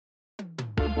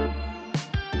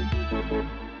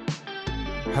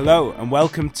Hello and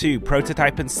welcome to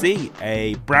Prototype and See,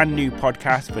 a brand new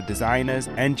podcast for designers,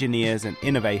 engineers and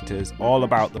innovators all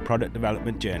about the product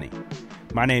development journey.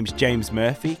 My name's James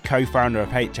Murphy, co-founder of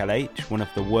HLH, one of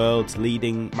the world's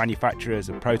leading manufacturers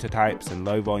of prototypes and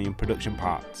low-volume production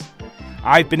parts.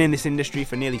 I've been in this industry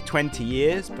for nearly 20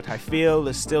 years, but I feel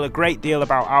there's still a great deal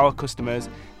about our customers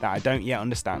that I don't yet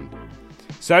understand.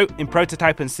 So, in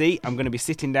Prototype and See, I'm going to be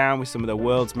sitting down with some of the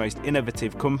world's most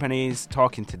innovative companies,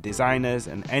 talking to designers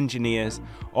and engineers,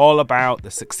 all about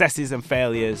the successes and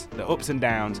failures, the ups and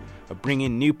downs of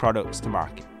bringing new products to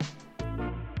market.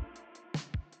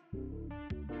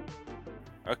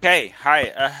 Okay,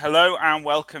 hi, hello and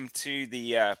welcome to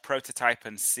the Prototype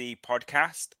and See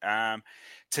podcast.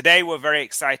 Today we're very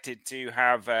excited to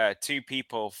have two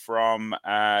people from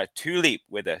Tuleap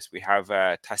with us. We have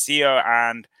Tassilo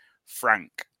and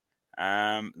Frank.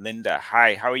 Linda,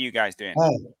 hi, how are you guys doing?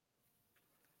 Hi.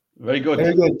 Very good.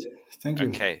 Very good. Thank you.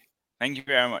 Okay, thank you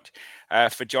very much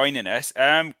for joining us.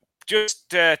 Just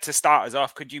to start us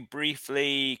off, could you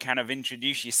briefly kind of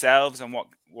introduce yourselves and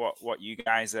what you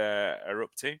guys are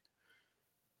up to?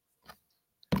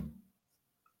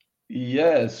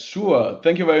 Yes, sure.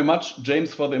 Thank you very much,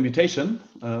 James, for the invitation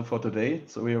for today.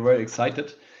 So we are very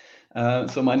excited.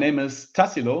 So my name is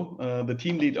Tassilo, the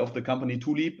team lead of the company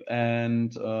Tuleap,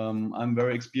 and I'm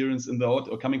very experienced in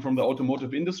coming from the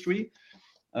automotive industry.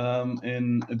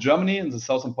 In Germany, in the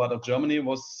southern part of Germany,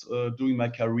 was doing my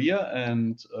career,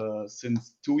 and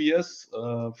since 2 years,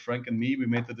 Frank and me, we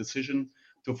made the decision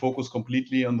to focus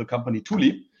completely on the company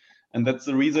Tuleap, and that's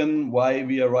the reason why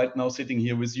we are right now sitting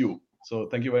here with you. So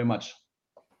thank you very much.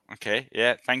 Okay,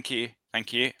 yeah, thank you.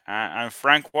 And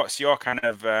Frank, what's your kind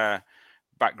of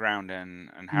background and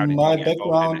how did My you get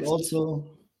involved in background this?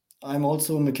 I'm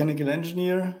also a mechanical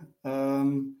engineer.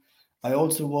 I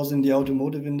also was in the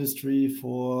automotive industry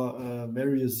for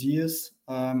various years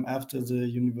after the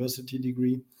university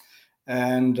degree,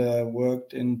 and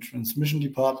worked in transmission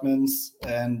departments.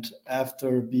 And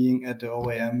after being at the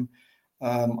OEM,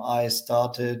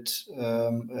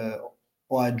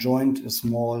 I joined a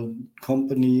small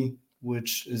company,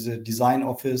 which is a design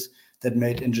office that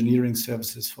made engineering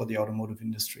services for the automotive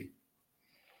industry.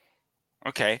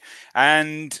 Okay,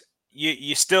 and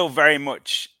you're still very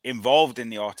much involved in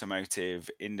the automotive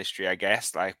industry, I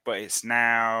guess, but it's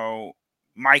now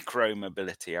micro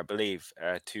mobility, I believe,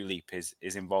 Tuleap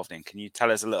is involved in. Can you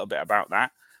tell us a little bit about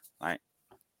that?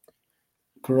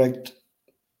 Correct.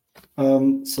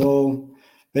 So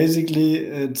basically,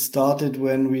 it started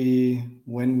when we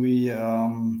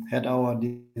had our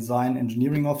design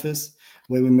engineering office,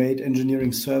 where we made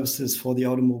engineering services for the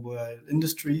automobile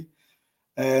industry.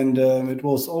 And it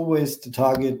was always the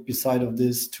target, beside of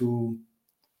this, to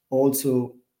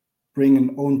also bring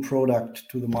an own product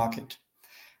to the market.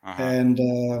 And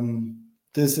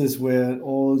this is where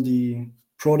all the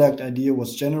product idea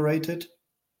was generated,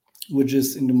 which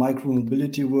is in the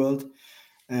micromobility world.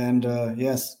 And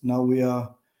yes, now we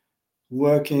are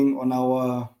working on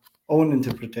our own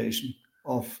interpretation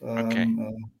of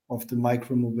the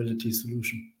micromobility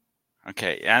solution.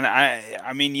 Okay, and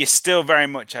I mean, you're still very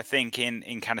much, I think,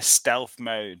 in kind of stealth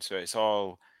mode, so it's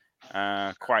all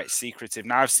quite secretive.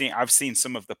 Now I've seen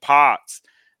some of the parts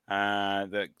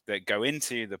that go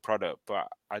into the product, but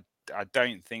I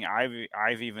don't think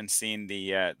I've even seen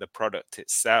the product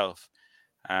itself.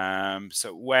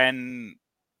 So when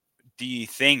do you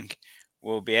think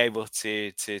we'll be able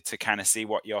to kind of see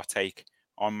what your take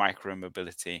on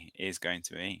micromobility is going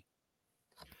to be?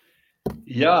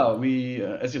 Yeah, we,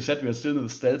 as you said, we are still in the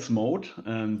stealth mode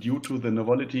due to the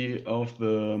novelty of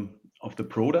the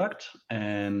product,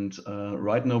 and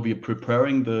right now we are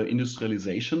preparing the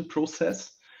industrialization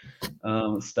process,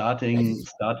 starting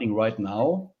right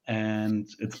now, and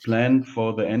it's planned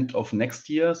for the end of next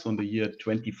year, so in the year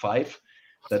 25,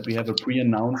 that we have a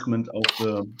pre-announcement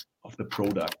of the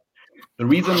product. The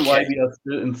reason why we are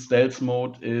still in stealth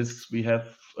mode is we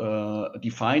have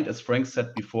defined, as Frank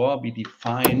said before, we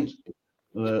defined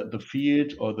the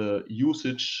field or the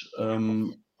usage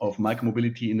of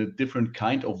micromobility in a different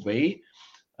kind of way.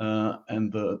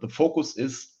 And the focus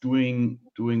is doing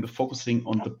the focusing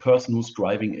on the person who's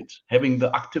driving it, having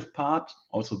the active part,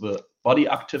 also the body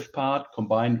active part,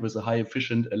 combined with a high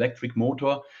efficient electric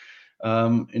motor.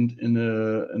 And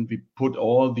we put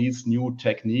all these new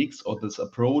techniques or this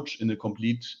approach in a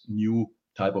complete new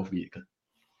type of vehicle.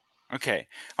 Okay,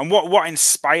 and what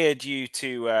inspired you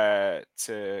to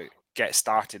get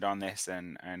started on this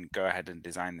and go ahead and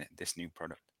design this new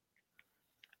product?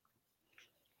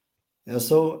 Yeah,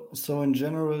 so in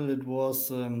general, it was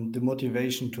the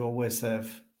motivation to always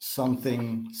have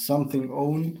something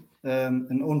own,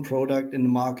 an own product in the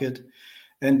market,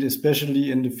 and especially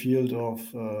in the field of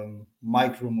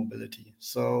micromobility.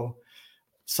 So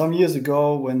some years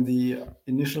ago, when the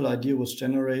initial idea was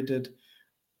generated,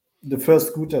 the first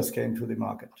scooters came to the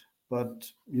market, but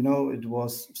it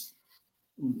was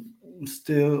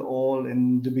still all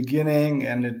in the beginning,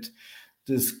 and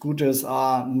the scooters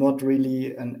are not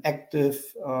really an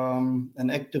active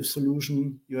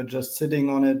solution. You're just sitting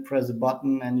on it, press a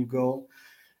button, and you go.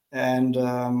 And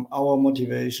our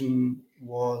motivation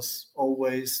was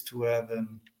always to have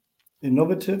an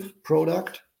innovative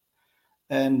product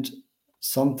and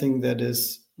something that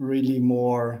is really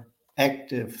more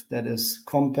active, that is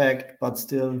compact but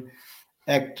still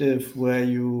active, where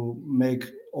you make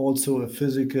also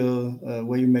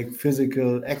where you make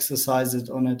physical exercises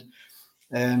on it,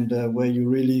 and where you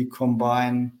really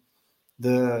combine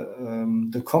the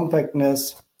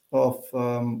compactness of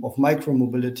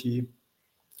micromobility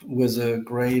with a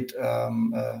great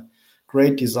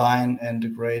design and a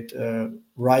great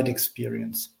ride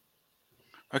experience.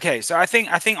 Okay, so I think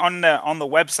on the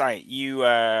website you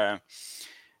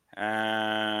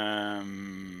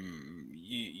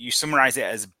summarize it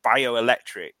as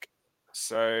bioelectric.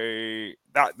 So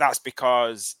that's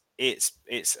because it's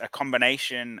a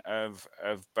combination of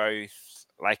both,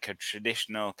 like a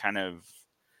traditional kind of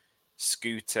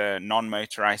scooter,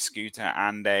 non-motorized scooter,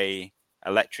 and a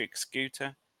electric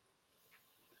scooter.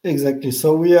 Exactly.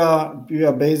 So we are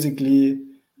basically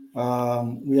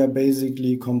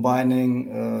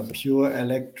combining pure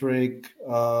electric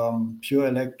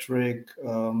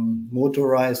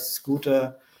motorized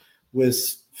scooter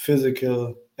with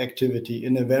physical activity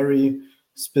in a very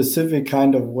specific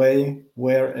kind of way,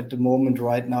 where at the moment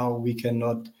right now we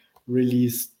cannot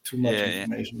release too much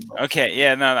information about. Okay,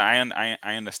 yeah, no, I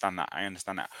understand that. I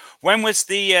understand that. When was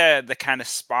the kind of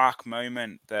spark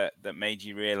moment that made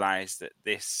you realize that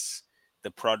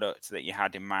the product that you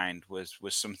had in mind was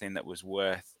something that was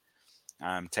worth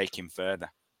taking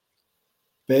further?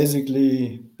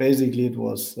 Basically it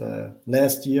was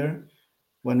last year,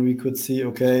 when we could see,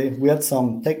 okay, we had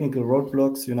some technical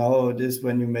roadblocks. You know how it is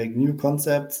when you make new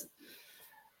concepts.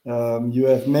 You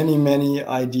have many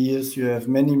ideas, you have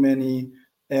many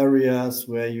areas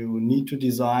where you need to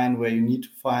design, where you need to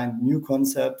find new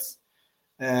concepts.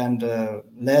 And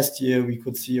last year we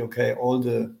could see, okay, all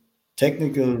the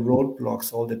technical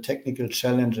roadblocks, all the technical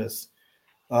challenges.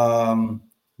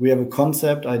 We have a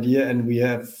concept idea, and we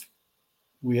are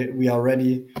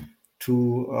ready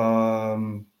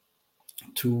to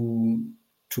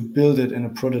build it in a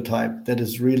prototype that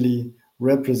is really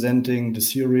representing the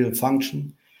serial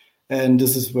function. And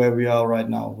this is where we are right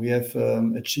now. We have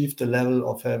achieved the level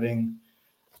of having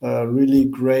really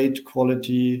great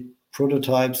quality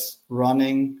prototypes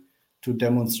running to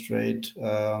demonstrate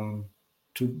the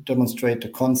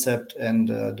concept and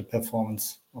the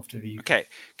performance of the vehicle. Okay,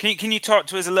 can you talk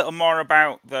to us a little more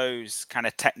about those kind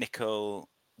of technical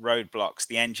roadblocks,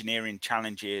 the engineering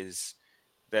challenges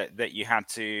that you had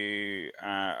to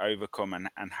overcome,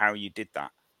 and how you did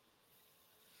that?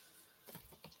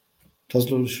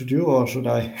 Tassilo, should you or should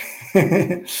I?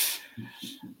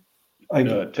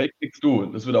 Technics du,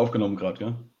 das wird aufgenommen gerade,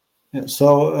 gell? Yeah,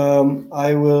 so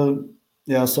I will.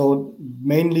 Yeah, so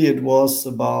mainly it was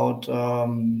about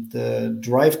the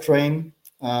drivetrain,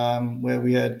 where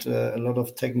we had a lot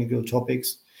of technical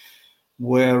topics,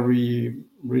 where we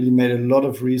really made a lot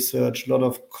of research, a lot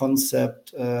of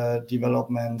concept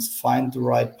developments, find the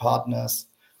right partners,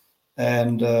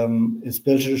 and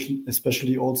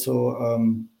especially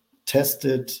also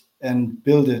tested and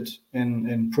build it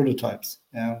in prototypes,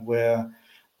 where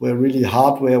really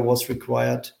hardware was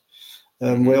required.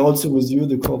 Where also with you,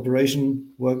 the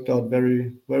cooperation worked out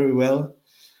very well,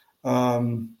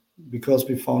 because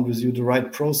we found with you the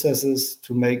right processes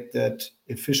to make that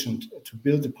efficient, to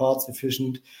build the parts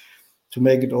efficient, to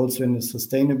make it also in a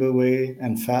sustainable way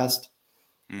and fast.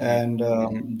 And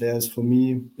there's, for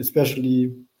me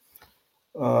especially,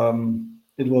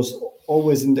 it was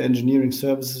always in the engineering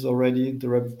services already. The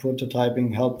rapid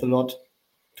prototyping helped a lot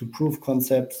to prove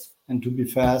concepts and to be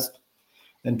fast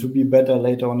and to be better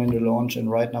later on in the launch.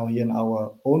 And right now here in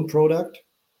our own product,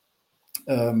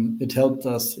 it helped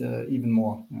us even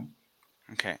more. Yeah.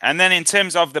 Okay, and then in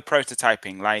terms of the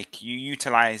prototyping, like, you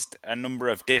utilized a number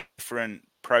of different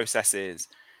processes.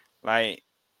 Like,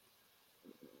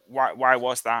 why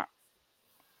was that?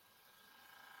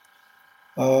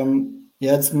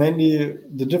 Yeah, it's mainly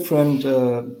the different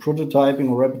prototyping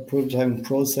or rapid prototyping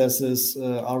processes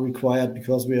are required,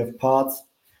 because we have parts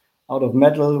out of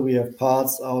metal, we have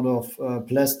parts out of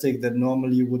plastic that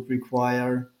normally would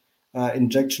require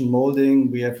injection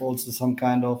molding. We have also some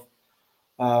kind of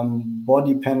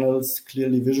body panels,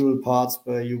 clearly visual parts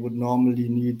where you would normally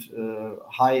need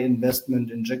high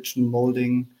investment injection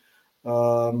molding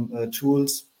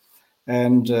tools.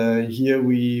 And here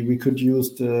we could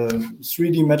use the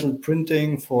 3D metal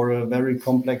printing for a very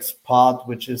complex part,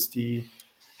 which is the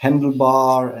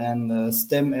handlebar and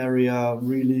stem area,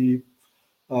 really,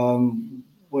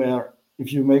 where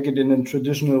if you make it in a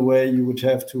traditional way, you would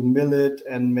have to mill it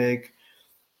and make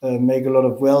a lot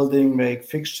of welding, make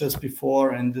fixtures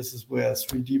before. And this is where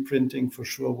 3D printing for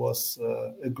sure was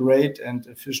a great and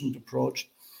efficient approach.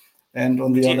 And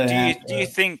on the other hand, do you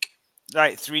think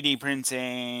like 3D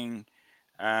printing,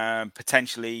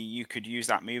 potentially you could use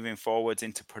that moving forwards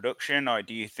into production, or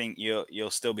do you think you'll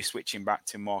still be switching back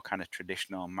to more kind of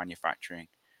traditional manufacturing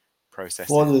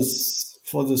processes?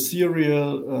 For the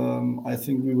serial, I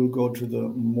think we will go to the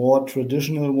more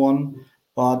traditional one,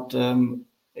 but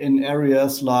in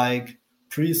areas like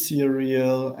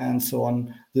pre-serial and so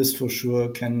on, this for sure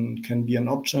can be an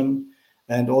option.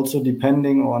 And also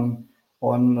depending on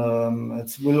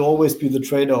it will always be the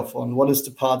trade-off on what is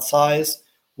the part size,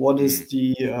 what is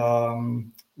the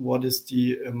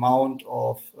amount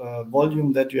of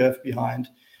volume that you have behind,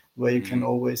 where you can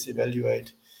always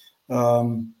evaluate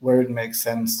where it makes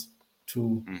sense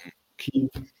to keep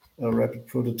a rapid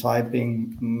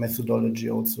prototyping methodology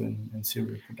also in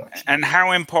serial production. And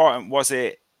how important was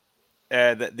it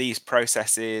that these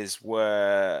processes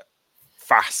were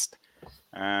fast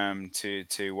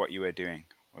to what you were doing?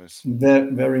 Was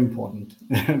very, very important.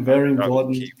 Very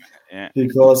important. Yeah.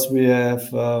 Because we had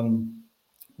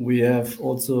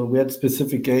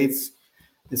specific gates,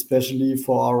 especially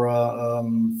for our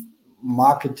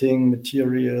marketing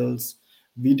materials,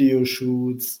 video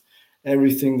shoots,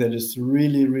 everything that is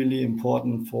really, really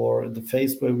important for the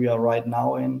phase where we are right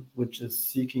now in, which is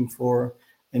seeking for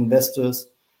investors.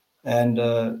 And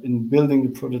in building the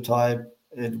prototype,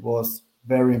 it was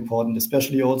very important,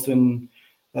 especially also in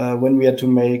when we had to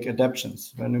make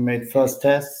adaptations. When we made first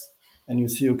tests and you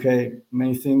see, okay,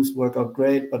 many things work out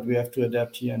great, but we have to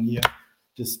adapt here and here.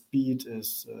 The speed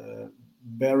is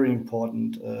very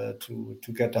important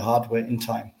to get the hardware in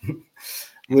time,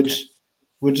 which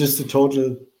is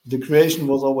the creation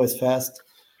was always fast.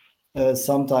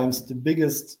 Sometimes the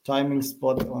biggest timing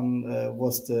spot on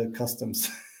was the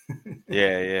customs.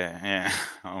 yeah.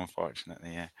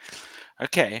 Unfortunately, yeah.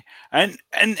 Okay. And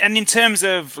in terms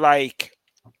of, like,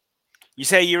 you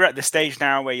say you're at the stage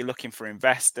now where you're looking for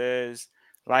investors,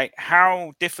 like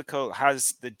how difficult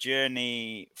has the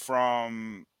journey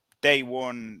from day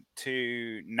one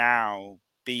to now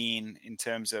been in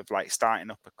terms of like starting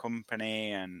up a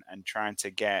company and trying to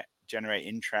generate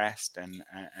interest and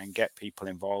get people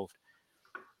involved?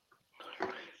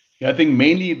 Yeah, I think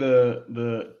mainly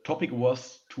the topic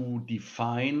was to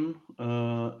define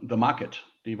the market.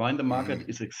 Define the market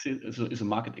is a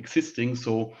market existing.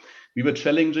 So we were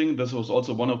challenging. This was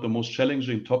also one of the most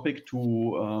challenging topic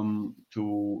to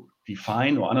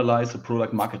define or analyze a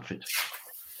product market fit.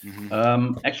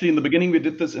 Actually, in the beginning, we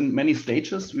did this in many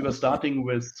stages. We were starting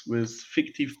with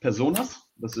fictive personas.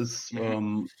 This is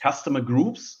customer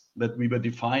groups that we were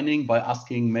defining by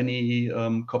asking many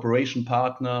cooperation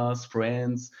partners,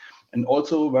 friends, and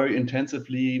also very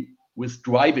intensively with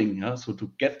driving. So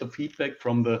to get the feedback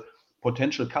from the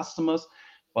potential customers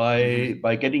by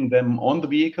getting them on the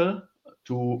vehicle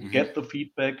to get the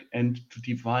feedback and to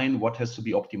define what has to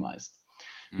be optimized.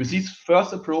 With this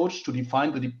first approach to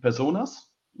define the personas,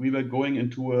 we were going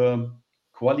into a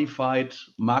qualified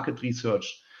market research.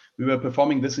 We were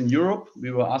performing this in Europe. We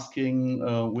were asking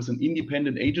with an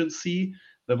independent agency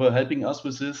that were helping us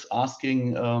with this,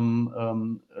 asking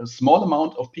a small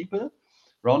amount of people,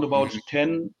 around about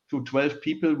 10 to 12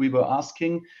 people we were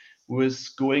asking, with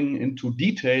going into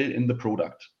detail in the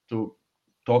product. So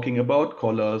talking about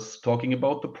colors, talking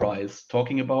about the price,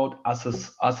 talking about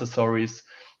accessories,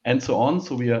 and so on.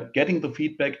 So we are getting the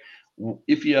feedback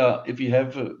if we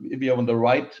are on the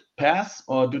right path,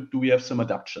 or do we have some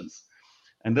adaptations.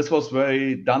 And this was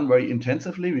done very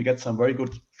intensively. We get some very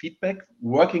good feedback,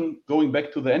 going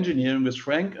back to the engineering with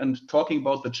Frank and talking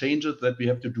about the changes that we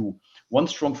have to do. One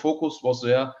strong focus was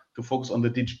there to focus on the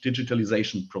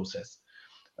digitalization process.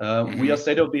 We are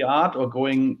state of the art, or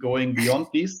going beyond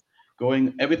this,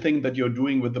 everything that you're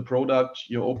doing with the product,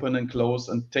 you open and close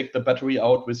and take the battery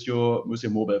out with your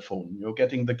mobile phone. You're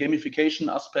getting the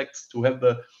gamification aspects to have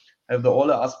the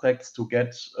all aspects to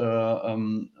get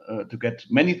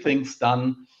many things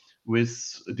done with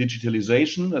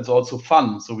digitalization. That's also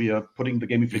fun. So we are putting the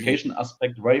gamification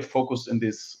aspect very focused in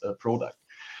this product.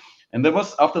 And there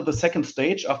was, after the second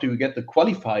stage, after we get the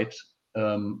qualified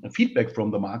feedback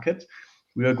from the market,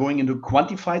 we are going into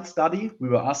quantified study. We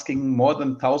were asking more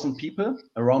than 1,000 people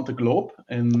around the globe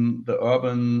in the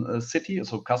urban city,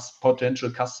 so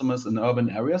potential customers in urban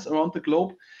areas around the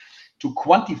globe, to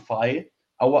quantify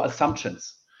our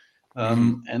assumptions.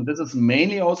 And this is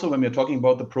mainly also when we're talking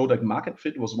about the product market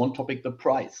fit, was one topic, the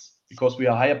price, because we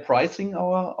are higher pricing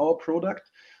our product.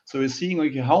 So we're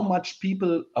seeing how much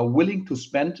people are willing to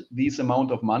spend this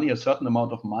amount of money, a certain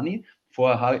amount of money,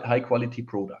 for a high quality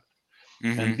product.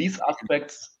 And these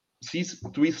aspects, these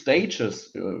three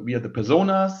stages, via the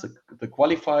personas, the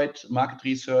qualified market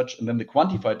research, and then the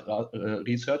quantified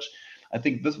research, I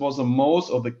think this was the most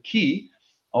of the key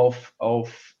of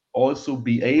also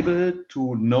be able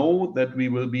to know that we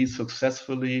will be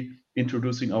successfully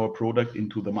introducing our product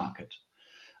into the market.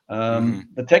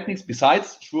 The techniques,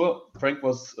 besides, sure, Frank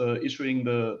was issuing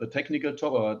the technical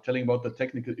talk or telling about the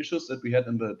technical issues that we had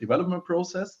in the development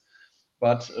process.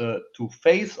 But to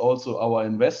face also our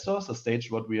investors, the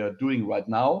stage what we are doing right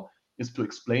now is to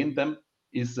explain them,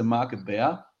 is the market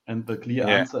there? And the clear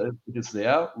answer is it is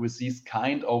there with these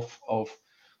kind of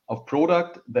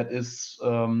product that is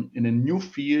in a new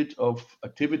field of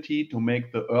activity to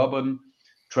make the urban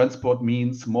transport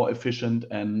means more efficient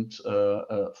and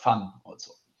fun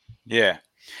also. Yeah.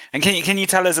 And can you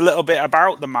tell us a little bit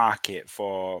about the market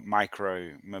for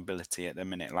micro mobility at the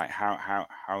minute? Like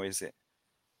how is it?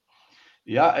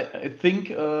 Yeah, I think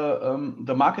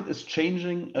the market is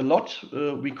changing a lot.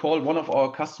 We call one of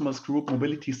our customers group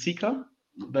mobility seeker.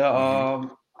 They are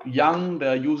young,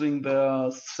 they're using their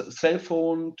cell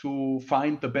phone to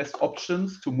find the best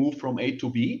options to move from A to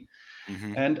B.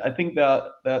 And I think there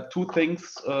are two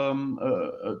things,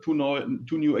 two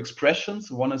new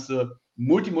expressions. One is the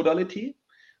multimodality.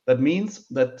 That means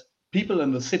that people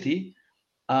in the city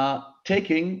are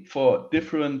taking for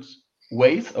different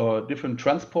ways or different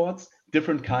transports,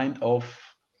 different kind of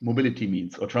mobility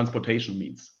means or transportation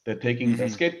means. They're taking their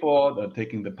skateboard, they're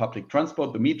taking the public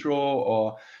transport, the metro,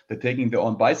 or they're taking their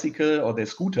own bicycle or their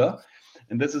scooter.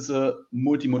 And this is a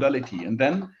multimodality. And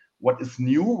then what is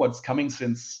new, what's coming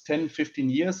since 10, 15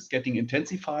 years, getting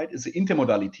intensified, is the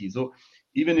intermodality. So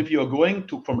even if you're going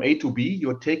from A to B,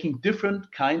 you're taking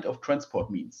different kind of transport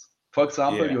means. For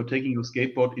example, you're taking your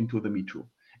skateboard into the metro.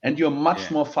 And you're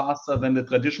much more faster than the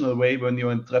traditional way when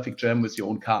you're in traffic jam with your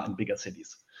own car in bigger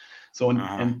cities. So,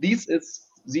 and this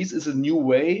is a new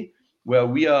way where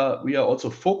we are also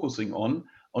focusing on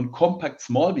compact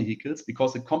small vehicles,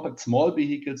 because the compact small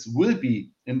vehicles will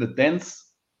be in the dense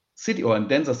city or in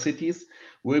denser cities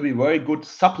will be very good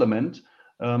supplement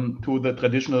to the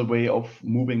traditional way of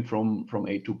moving from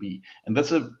A to B. And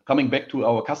that's coming back to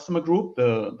our customer group,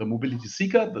 the mobility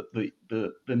seeker,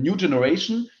 the new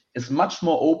generation is much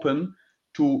more open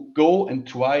to go and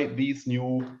try these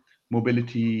new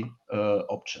mobility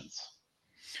options.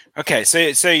 Okay,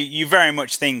 so you very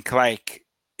much think like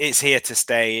it's here to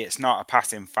stay. It's not a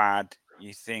passing fad.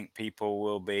 You think people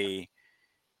will be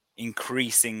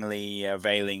increasingly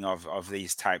availing of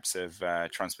these types of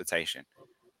transportation?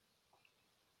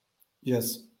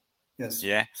 Yes.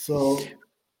 Yeah. So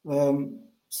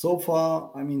so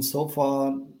far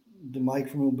the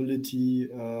micromobility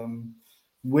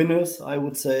winners, I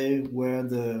would say, were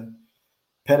the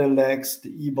pedelecs, the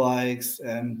e-bikes,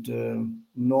 and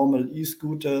normal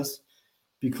e-scooters,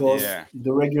 because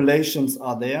the regulations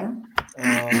are there.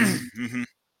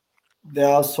 There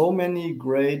are so many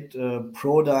great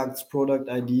product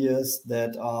ideas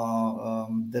that are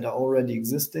already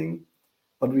existing,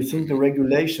 but we think the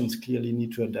regulations clearly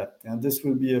need to adapt. And this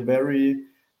will be a very,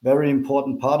 very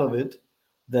important part of it,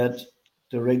 that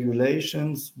the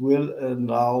regulations will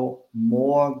allow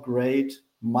more great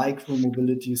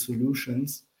micro-mobility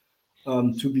solutions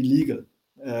to be legal,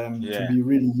 to be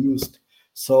really used.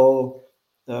 So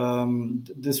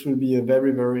this will be a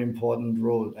very, very important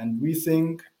role. And we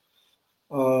think,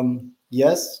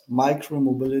 yes,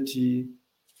 micro-mobility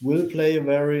will play a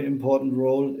very important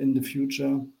role in the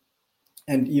future.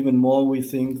 And even more, we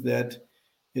think that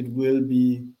it will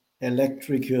be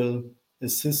electrical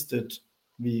assisted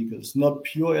vehicles, not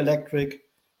pure electric,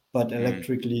 but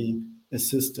electrically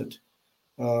assisted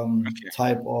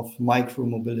type of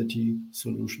micro-mobility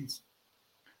solutions.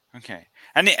 Okay.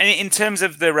 And in terms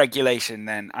of the regulation,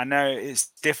 then, I know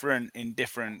it's different in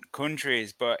different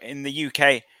countries, but in the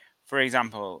UK, for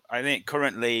example, I think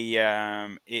currently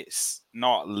it's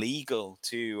not legal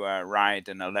to ride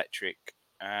an electric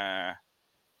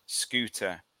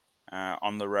scooter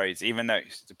on the roads, even though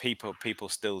the people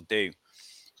still do.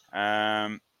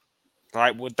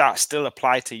 Like, would that still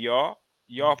apply to your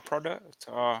product,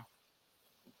 or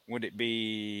would it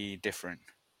be different?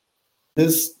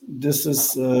 this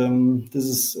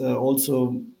is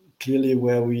also clearly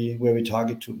where we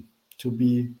target to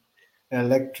be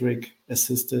electric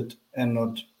assisted and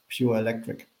not pure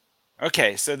electric.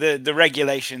 Okay, so the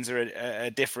regulations are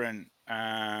different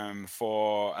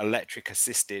for electric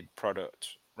assisted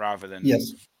product rather than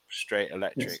Yes. straight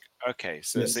electric. Yes. Okay,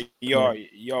 so Yes. so Correct.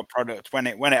 your product when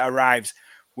it arrives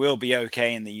will be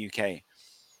okay in the UK.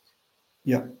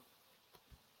 Yeah.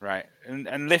 Right, and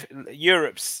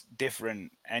Europe's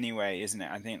different anyway, isn't it?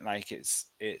 I think like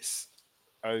it's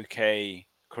okay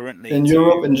currently In to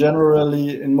Europe, and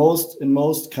generally in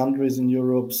most countries in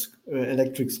Europe,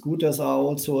 electric scooters are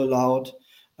also allowed.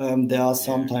 There are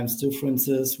sometimes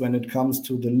differences when it comes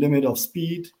to the limit of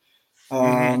speed.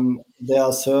 There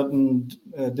are certain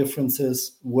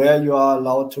differences where you are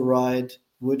allowed to ride,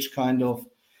 which kind of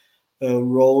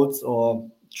roads or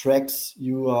tracks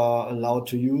you are allowed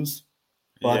to use.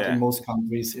 But in most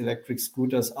countries, electric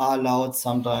scooters are allowed.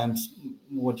 Sometimes,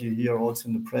 what you hear also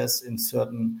in the press, in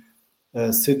certain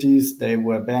cities, they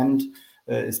were banned,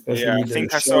 especially I the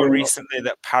think I saw sharing. recently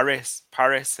that Paris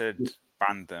had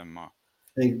banned them.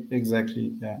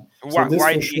 Exactly, yeah. So this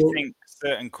Why for do you sure. think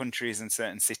certain countries and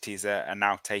certain cities are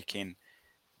now taking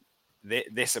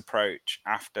this approach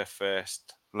after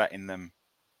first letting them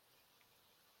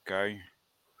go?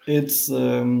 It's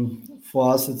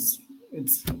for us.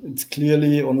 It's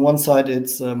clearly on one side.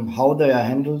 It's how they are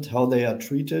handled, how they are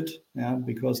treated. Yeah,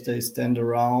 because they stand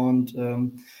around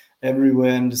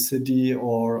everywhere in the city,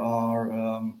 or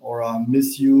are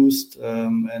misused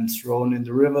and thrown in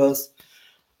the rivers.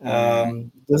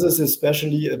 This is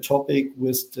especially a topic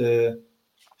with the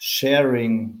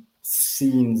sharing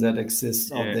scene that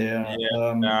exists out there.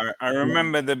 I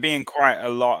remember there being quite a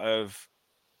lot of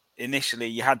initially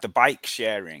you had the bike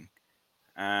sharing,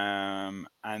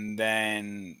 and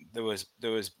then there was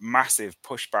massive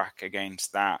pushback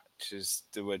against that.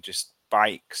 Just there were just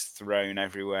bikes thrown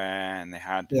everywhere, and they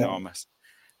had Yeah, enormous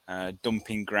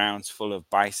dumping grounds full of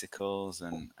bicycles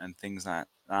and things like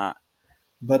that.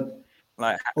 but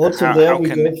Like also there how we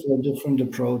can go for a different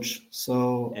approach.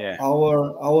 So yeah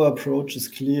our approach is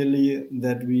clearly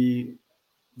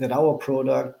that our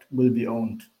product will be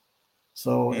owned.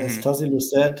 So as hmm Tassilo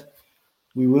said,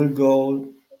 we will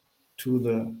go to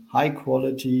the high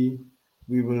quality,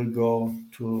 we will go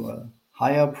to a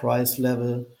higher price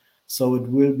level. So it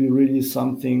will be really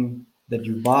something that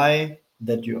you buy,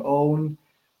 that you own,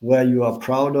 where you are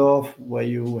proud of, where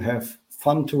you have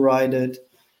fun to ride it,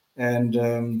 and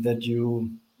that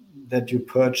you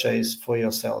purchase for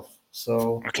yourself.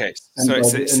 So okay, and so by,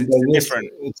 it's and by a this,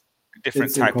 different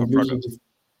it's a type of completely product.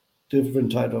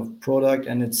 different type of product,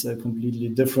 and it's a completely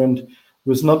different.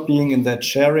 With not being in that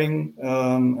sharing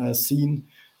scene,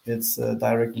 it's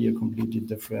directly a completely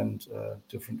different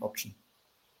option.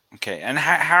 Okay, and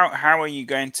how are you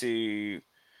going to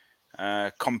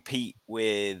compete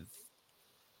with?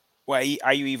 Well,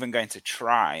 are you even going to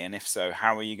try? And if so,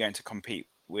 how are you going to compete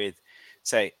with,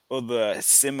 say, other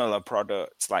similar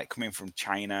products like coming from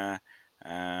China,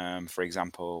 for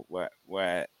example,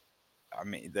 where I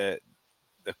mean they're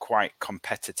quite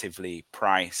competitively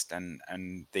priced and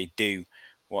they do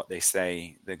what they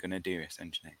say they're going to do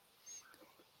essentially.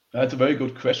 That's a very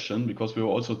good question because we were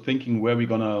also thinking where we're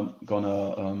gonna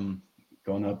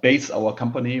base our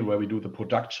company, where we do the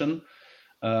production.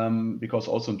 Because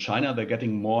also in China they're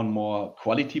getting more and more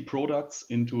quality products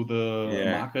into the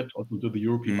Yeah. market, also to the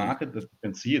European Mm. market. That you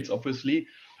can see it's obviously,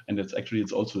 and it's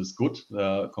also is good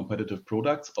competitive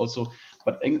products also.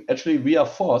 But actually we are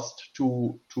forced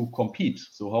to compete.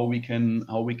 So how we can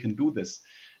do this?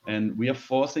 And we are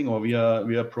forcing, or we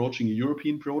are approaching a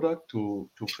European product to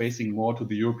facing more to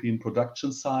the European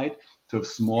production side, to have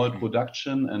small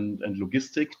production and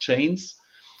logistic chains,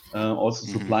 also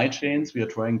hmm supply chains. We are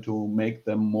trying to make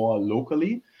them more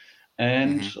locally.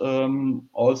 And hmm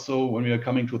also, when we are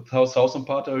coming to the southern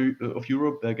part of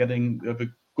Europe, they have a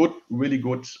really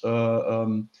good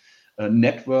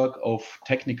network of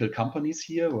technical companies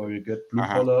here, where you get blue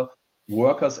Uh-huh. collar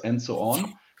workers and so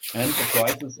on. And the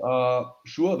prices are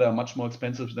sure they are much more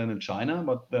expensive than in China,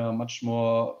 but they are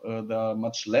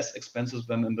much less expensive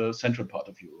than in the central part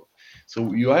of Europe.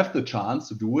 So you have the chance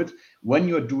to do it when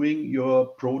you're doing your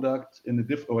product in a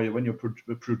different, or when you're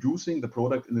producing the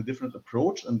product in a different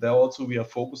approach. And there also we are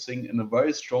focusing in a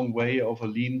very strong way of a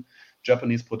lean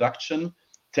Japanese production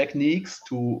techniques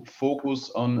to focus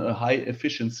on a high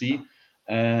efficiency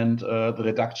and the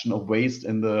reduction of waste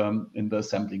in the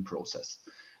assembling process.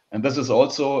 And this is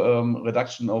also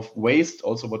reduction of waste.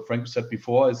 Also, what Frank said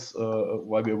before is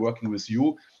why we're working with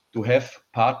you to have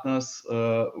partners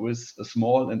with a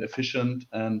small and efficient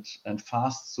and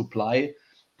fast supply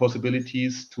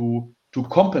possibilities to to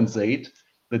compensate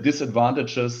the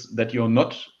disadvantages that you're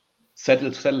not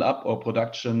settle up or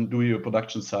do your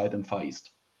production site in Far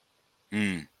East.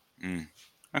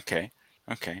 Okay.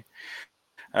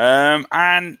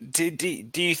 And do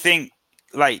you think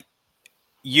like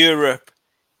Europe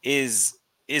is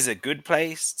a good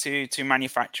place to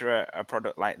manufacture a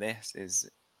product like this? Is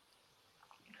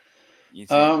you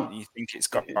think it's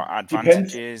got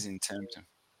advantages in terms of?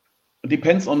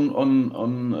 Depends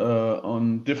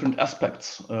on different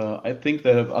aspects. I think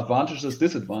there are advantages,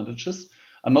 disadvantages.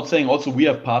 I'm not saying also we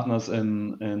have partners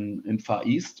in Far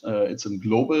East. It's in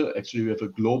global. Actually, we have a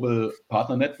global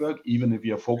partner network, even if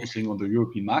we are focusing on the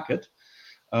European market.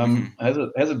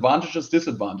 Has advantages,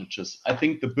 disadvantages. I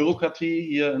think the bureaucracy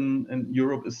here in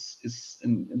Europe is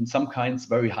in some kinds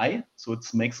very high. So it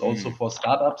makes also for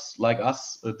startups like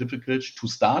us difficult to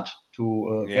start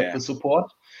to get the support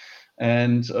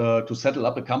and to settle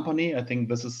up a company. I think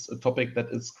this is a topic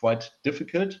that is quite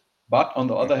difficult. But on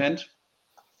the other hand,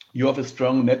 you have a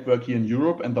strong network here in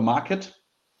Europe, and the market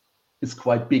is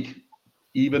quite big,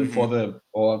 even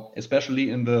or especially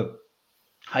in the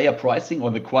higher pricing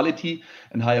or the quality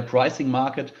and higher pricing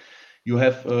market. You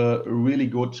have a really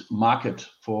good market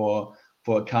for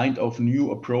a kind of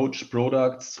new approach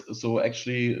products. So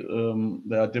actually,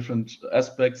 there are different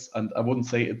aspects, and I wouldn't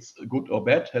say it's good or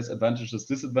bad. It has advantages,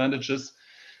 disadvantages,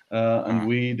 and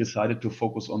we decided to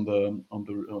focus on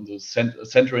the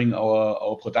centering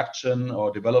our production,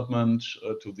 our development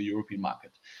to the European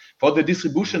market. For the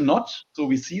distribution, not. So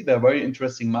we see the very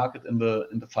interesting market in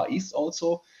the Far East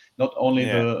also. Not only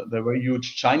the very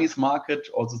huge Chinese market,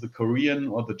 also the Korean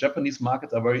or the Japanese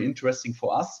market are very interesting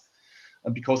for us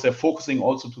because they're focusing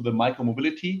also to the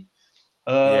micromobility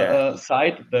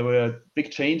side. There were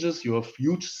big changes. You have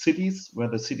huge cities where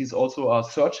the cities also are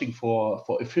searching for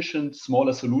efficient,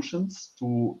 smaller solutions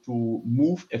to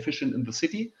move efficient in the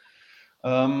city.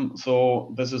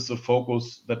 So this is the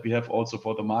focus that we have also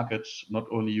for the market, not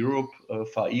only Europe.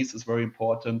 Far East is very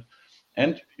important.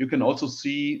 And you can also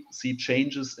see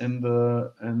changes in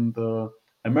the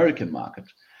American market.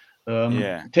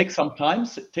 Take some time,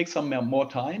 take some more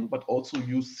time, but also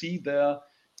you see there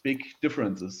big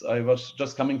differences. I was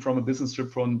just coming from a business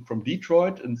trip from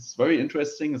Detroit, and it's very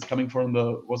interesting. It's coming from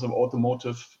was an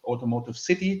automotive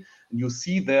city, and you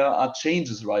see there are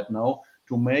changes right now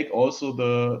to make also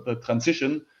the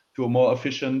transition to a more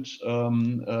efficient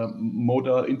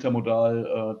intermodal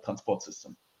transport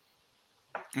system.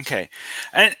 Okay.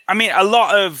 And I mean, a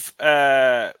lot of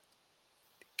kind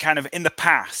of in the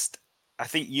past, I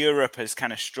think Europe has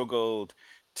kind of struggled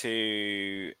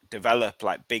to develop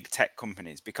like big tech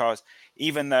companies, because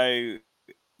even though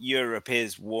Europe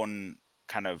is one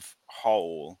kind of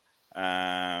whole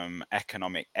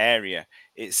economic area,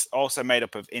 it's also made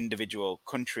up of individual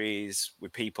countries where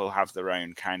people have their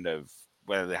own kind of,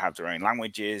 whether they have their own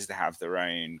languages, they have their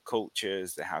own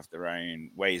cultures, they have their own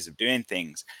ways of doing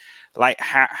things. Like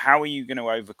how are you going to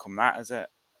overcome that as a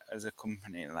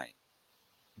company? Like,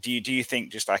 do you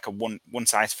think just like a one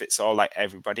size fits all, like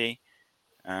everybody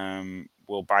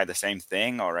will buy the same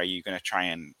thing, or are you going to try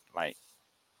and like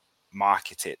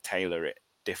market it, tailor it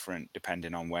different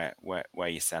depending on where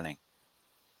you're selling?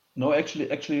 No,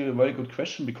 actually a very good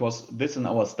question, because this in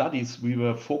our studies we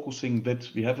were focusing that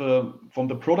we have from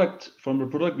the product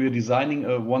we are designing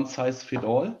a one size fit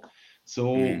all.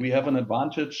 So we have an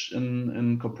advantage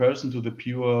in comparison to the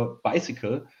pure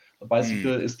bicycle. The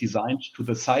bicycle is designed to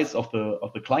the size of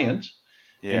the client.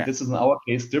 And this is in our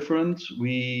case different.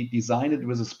 We designed it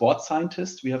with a sports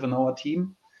scientist we have in our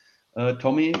team.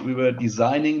 Tommy, we were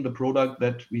designing the product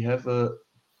that we have a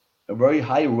very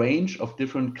high range of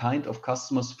different kind of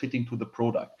customers fitting to the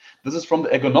product. This is from the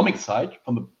ergonomic side,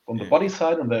 from the body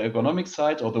side, on the ergonomic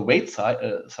side or the weight side.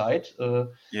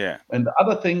 And the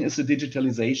other thing is the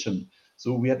digitalization.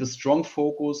 So we had a strong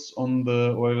focus on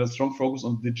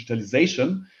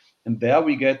digitalization, and there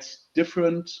we get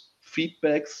different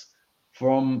feedbacks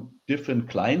from different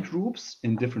client groups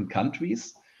in different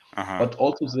countries. But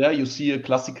also there you see a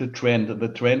classical trend. The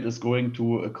trend is going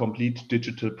to a complete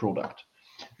digital product.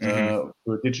 A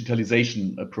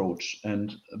digitalization approach,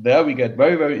 and there we get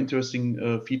very, very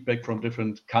interesting feedback from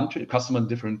different customers in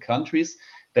different countries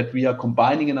that we are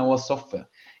combining in our software.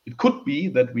 It could be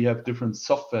that we have different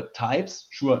software types.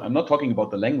 Sure, I'm not talking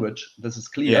about the language, this is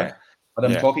clear, but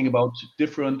I'm talking about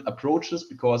different approaches,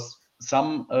 because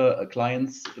some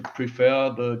clients prefer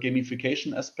the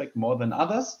gamification aspect more than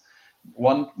others.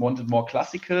 One wanted more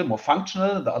classical, more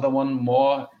functional. The other one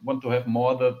want to have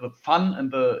more the fun and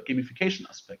the gamification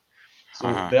aspect.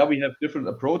 So there we have different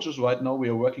approaches. Right now we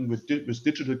are working with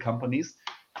digital companies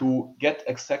to get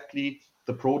exactly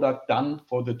the product done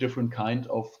for the different kind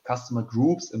of customer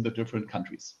groups in the different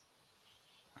countries.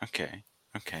 Okay.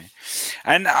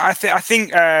 And I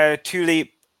think Tuleap,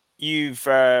 you've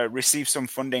received some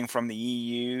funding from the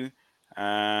EU.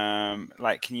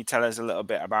 Like, can you tell us a little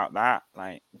bit about that?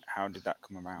 Like, how did that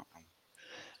come about?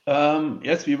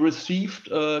 Yes, we received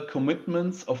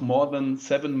commitments of more than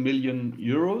 7 million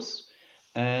euros,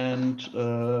 and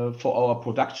for our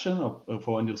production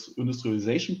for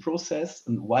industrialization process.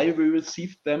 And why we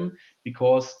received them?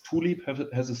 Because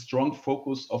Tuleap has a strong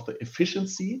focus of the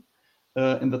efficiency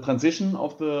in the transition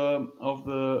of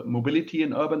the mobility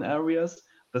in urban areas.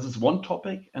 This is one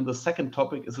topic, and the second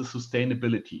topic is the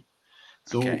sustainability.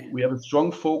 So we have a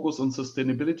strong focus on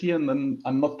sustainability, and then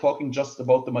I'm not talking just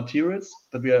about the materials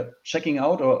that we are checking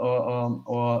out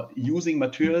or using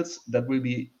materials that will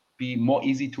be more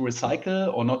easy to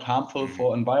recycle or not harmful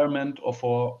for environment or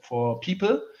for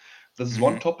people. This is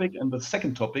one topic, and the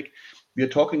second topic, we are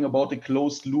talking about a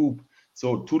closed loop.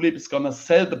 So Tuleap is gonna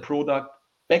sell the product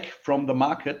back from the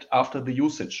market after the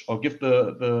usage, or give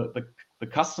the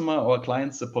customer or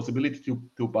clients the possibility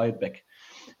to buy it back.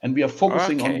 And we are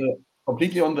focusing on the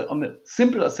completely on the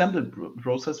simple assembly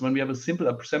process. When we have a simple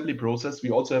assembly process,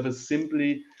 we also have a simple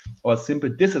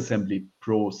disassembly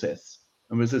process.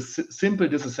 And with a simple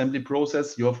disassembly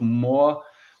process, you have more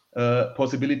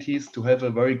possibilities to have a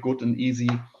very good and easy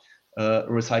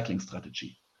recycling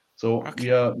strategy. So we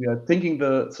are thinking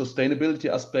the sustainability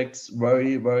aspects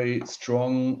very, very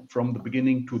strong from the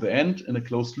beginning to the end in a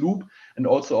closed loop. And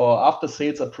also our after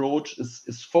sales approach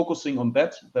is focusing on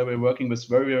that we're working with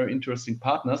very, very interesting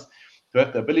partners to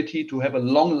have the ability to have a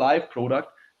long life product,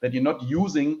 that you're not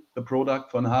using the product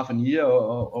for half a year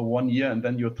or 1 year and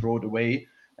then you throw it away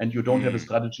and you don't have a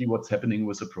strategy what's happening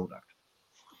with the product.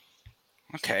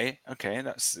 Okay,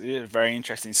 that's very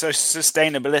interesting. So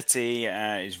sustainability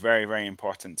is very, very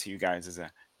important to you guys as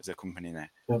a company there.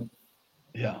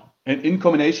 Yeah, and in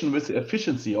combination with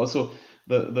efficiency, also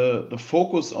the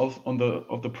focus of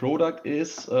the product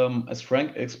is, as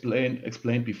Frank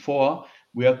explained before,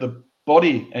 we have the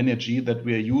body energy that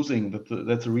we are using.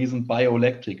 That's the reason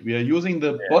bioelectric. We are using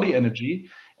the body energy,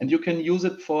 and you can use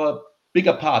it for a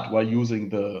bigger part while using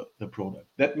the product.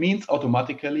 That means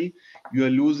automatically you are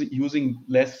using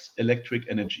less electric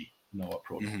energy in our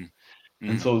product.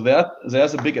 And so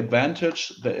there's a big advantage,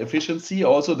 the efficiency.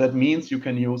 Also, that means you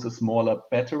can use a smaller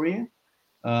battery.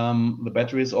 The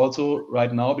battery is also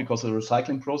right now, because of the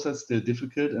recycling process, still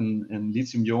difficult in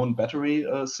lithium-ion battery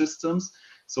systems.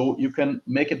 So you can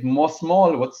make it more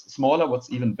small. What's smaller,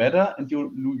 what's even better, and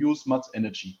you use much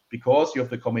energy because you have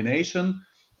the combination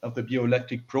of the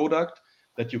bioelectric product,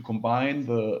 that you combine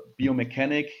the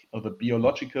biomechanic or the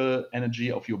biological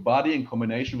energy of your body in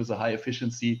combination with a high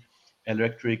efficiency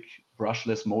electric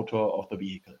brushless motor of the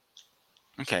vehicle.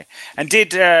 Okay. And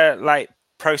did like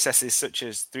processes such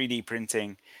as 3D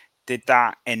printing, did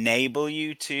that enable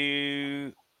you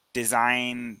to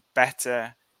design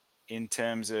better in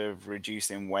terms of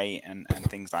reducing weight and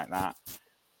things like that?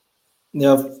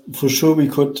 Yeah, for sure we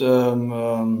could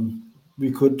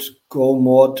go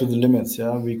more to the limits.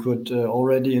 Yeah, we could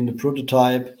already in the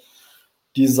prototype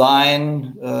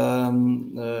design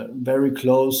very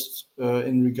close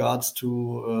in regards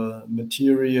to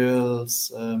materials,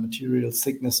 material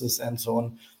thicknesses, and so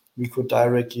on. We could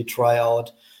directly try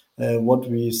out what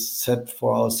we set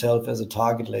for ourselves as a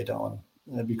target later on,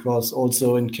 because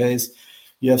also in case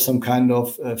you have some kind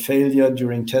of failure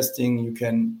during testing, you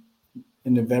can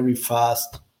in a very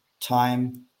fast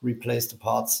time replace the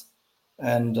parts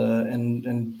and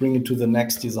bring it to the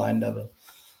next design level.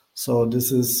 So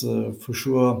this is for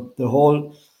sure the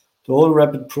whole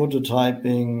rapid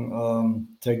prototyping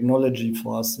technology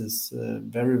for us is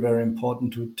very, very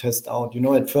important to test out. You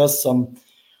know, at first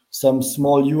some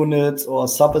small units or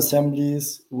sub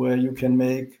assemblies where you can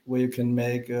make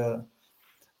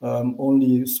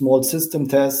only small system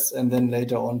tests, and then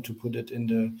later on to put it in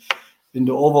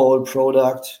the overall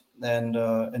product and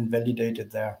validate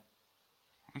it there.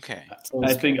 Okay. So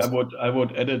I think I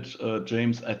would add it,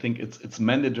 James. I think it's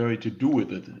mandatory to do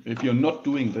with it. If you're not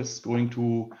doing this, going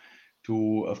to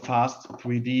a fast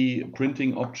 3D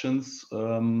printing options,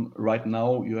 right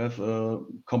now you have a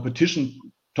competition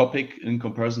topic in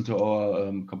comparison to our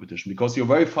competition, because you're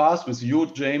very fast with you,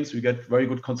 James. We get very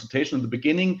good consultation in the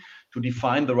beginning to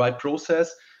define the right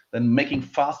process, then making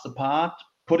fast part,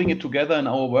 putting it together in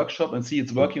our workshop and see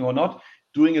it's working or not,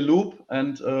 doing a loop,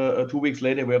 and 2 weeks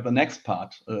later we have the next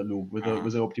part loop with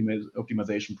the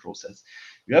optimization process.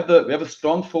 We have a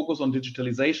strong focus on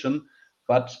digitalization,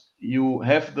 but you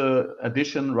have the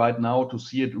addition right now to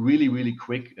see it really, really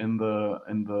quick in the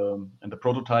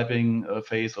prototyping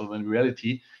phase of in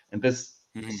reality, and this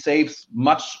saves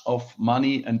much of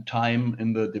money and time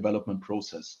in the development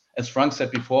process. As Frank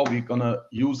said before, we're gonna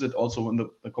use it also in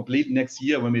the complete next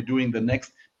year when we're doing the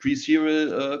next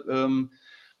pre-serial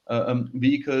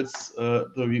vehicles.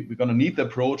 So we're gonna need the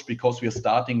approach because we are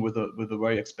starting with a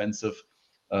very expensive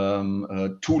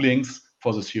toolings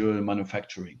for the serial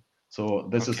manufacturing. So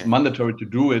this is mandatory to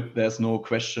do it. There's no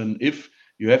question if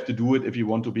you have to do it if you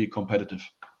want to be competitive.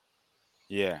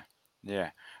 Yeah.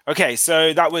 Okay,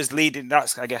 so that was leading.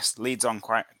 That's, I guess, leads on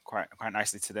quite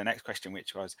nicely to the next question,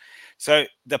 which was, so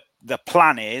the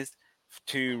plan is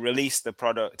to release the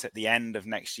product at the end of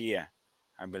next year,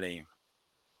 I believe.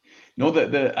 No,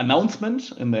 the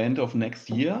announcement in the end of next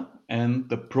year, and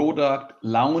the product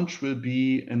launch will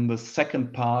be in the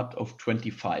second part of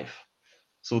 25.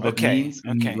 So that means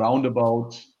in round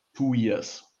about 2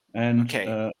 years. And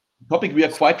topic, we are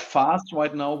quite fast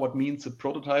right now. What means the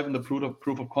prototype and the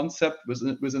proof of concept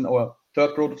within our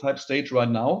third prototype stage right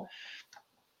now.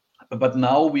 But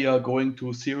now we are going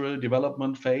to serial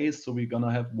development phase. So we're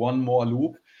gonna have one more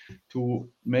loop to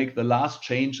make the last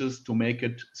changes to make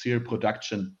it serial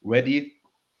production ready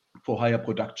for higher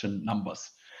production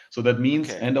numbers. So that means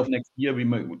end of next year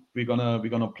we're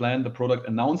gonna plan the product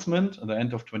announcement at the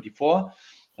end of 24,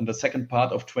 and the second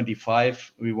part of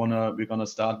 25 we're gonna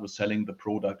start with selling the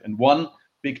product. And one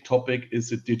big topic is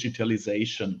the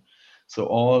digitalization. So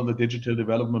all the digital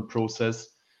development process,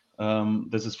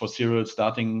 this is for serial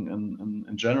starting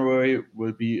in January,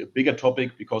 will be a bigger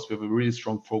topic because we have a really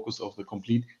strong focus of the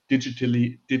complete digital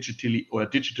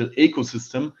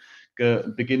ecosystem,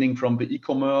 beginning from the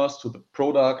e-commerce to the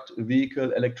product,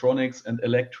 vehicle, electronics, and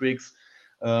electrics,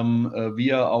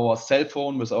 via our cell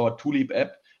phone with our Tuleap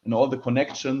app, and all the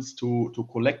connections to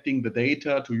collecting the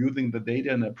data, to using the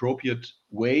data in an appropriate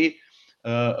way,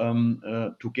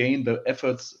 to gain the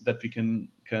efforts that we can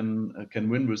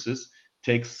win with this.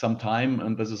 Takes some time,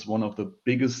 and this is one of the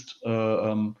biggest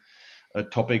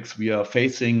topics we are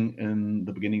facing in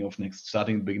the beginning of next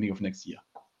year.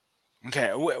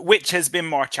 Okay, which has been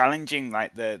more challenging,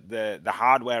 like the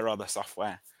hardware or the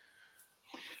software?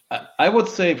 I would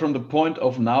say from the point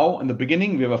of now, in the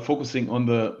beginning, we were focusing on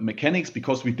the mechanics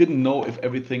because we didn't know if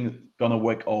everything's gonna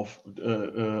work out.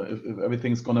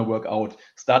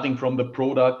 Starting from the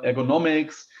product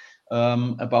ergonomics,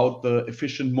 about the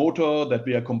efficient motor that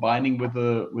we are combining with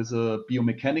a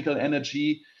biomechanical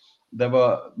energy. There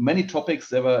were many topics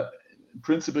that were in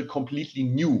principle completely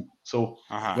new. So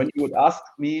when you would ask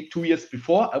me 2 years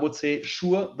before, I would say,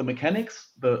 sure, the mechanics,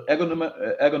 the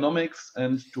ergonomics,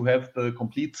 and to have the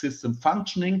complete system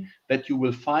functioning, that you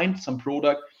will find some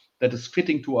product that is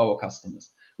fitting to our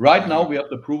customers. Right now, we have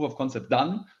the proof of concept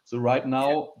done. So right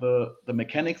now, the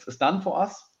mechanics is done for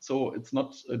us. So it's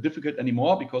not difficult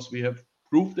anymore because we have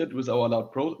proved it with our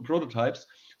loud prototypes.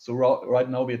 So right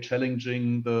now, we are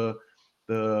challenging the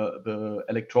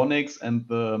electronics and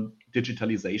the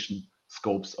digitalization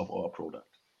scopes of our product.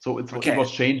 So it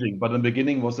was changing, but in the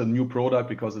beginning was a new product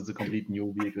because it's a complete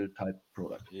new vehicle type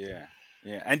product. Yeah.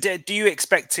 And do you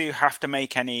expect to have to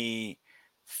make any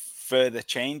further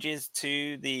changes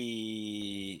to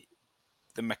the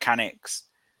mechanics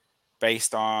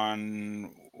based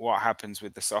on what happens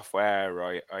with the software,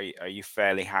 or are you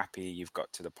fairly happy you've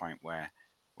got to the point where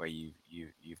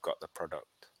you've got the product?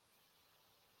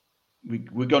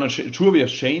 We're gonna sure we have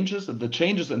changes. The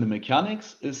changes in the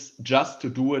mechanics is just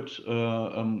to do it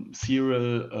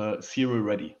serial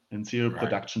ready and serial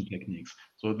production techniques.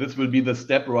 So this will be the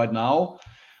step right now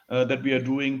that we are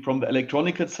doing. From the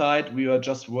electronical side, we are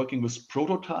just working with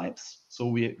prototypes. So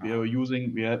we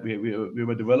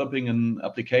were developing an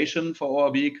application for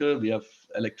our vehicle. We have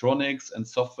electronics and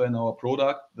software in our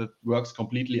product that works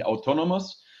completely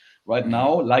autonomous right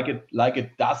now, like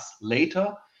it does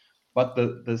later. But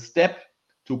the step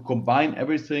to combine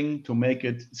everything to make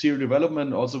it serial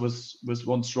development, also with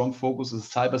one strong focus, is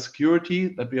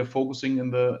cybersecurity that we are focusing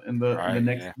in the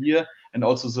next year, and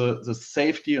also the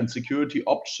safety and security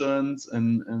options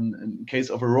in case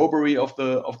of a robbery of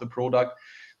the product.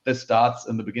 That starts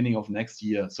in the beginning of next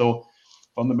year. So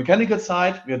from the mechanical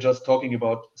side, we are just talking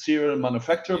about serial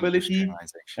manufacturability,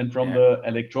 and from the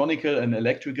electronical and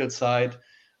electrical side,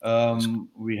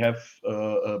 we have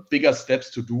bigger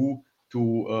steps to do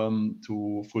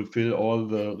to fulfill all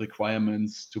the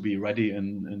requirements to be ready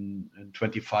in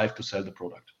 25 to sell the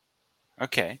product.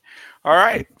 Okay, all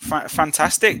right,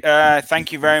 fantastic.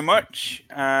 Thank you very much.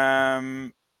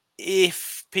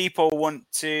 If people want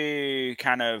to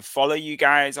kind of follow you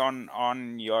guys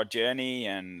on your journey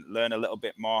and learn a little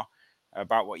bit more,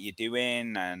 about what you're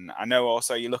doing. And I know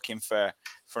also you're looking for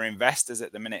investors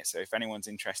at the minute. So if anyone's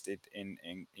interested in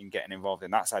getting involved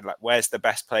in that side, like where's the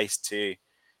best place to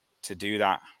do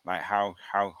that? Like how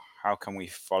can we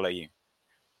follow you?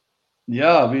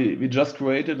 Yeah, we just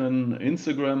created an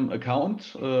Instagram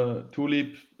account,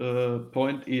 Tuleap.es,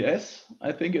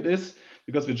 I think it is,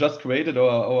 because we just created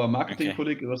our marketing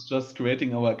colleague was just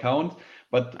creating our account,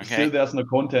 but still there's no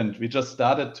content. We just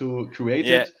started to create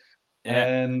it,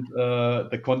 and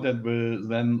the content will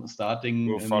then starting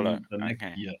in follow the next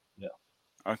year. Yeah.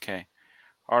 Okay.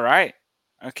 All right.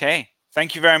 Okay.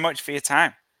 Thank you very much for your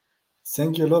time.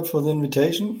 Thank you a lot for the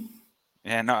invitation.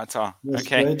 Yeah, not at all. That's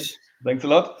great. Thanks a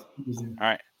lot. All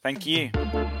right. Thank you.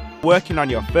 Working on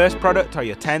your first product or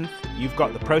your 10th, you've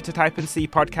got the Prototype and See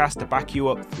podcast to back you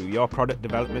up through your product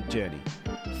development journey.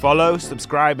 Follow,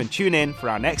 subscribe, and tune in for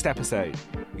our next episode.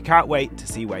 We can't wait to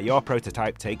see where your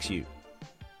prototype takes you.